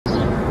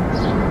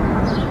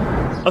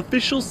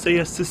Officials say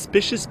a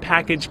suspicious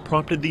package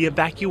prompted the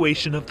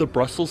evacuation of the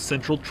Brussels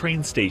Central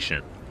train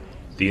station.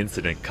 The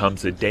incident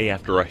comes a day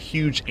after a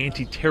huge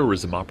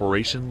anti-terrorism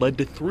operation led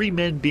to 3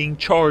 men being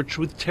charged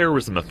with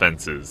terrorism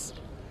offenses.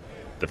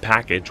 The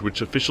package,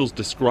 which officials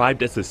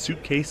described as a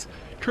suitcase,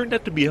 turned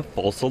out to be a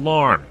false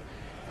alarm,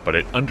 but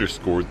it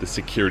underscored the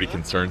security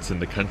concerns in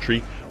the country,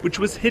 which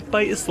was hit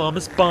by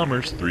Islamist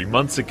bombers 3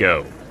 months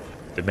ago.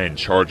 The men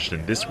charged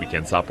in this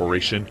weekend's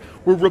operation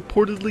were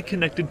reportedly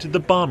connected to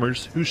the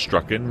bombers who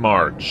struck in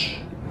March.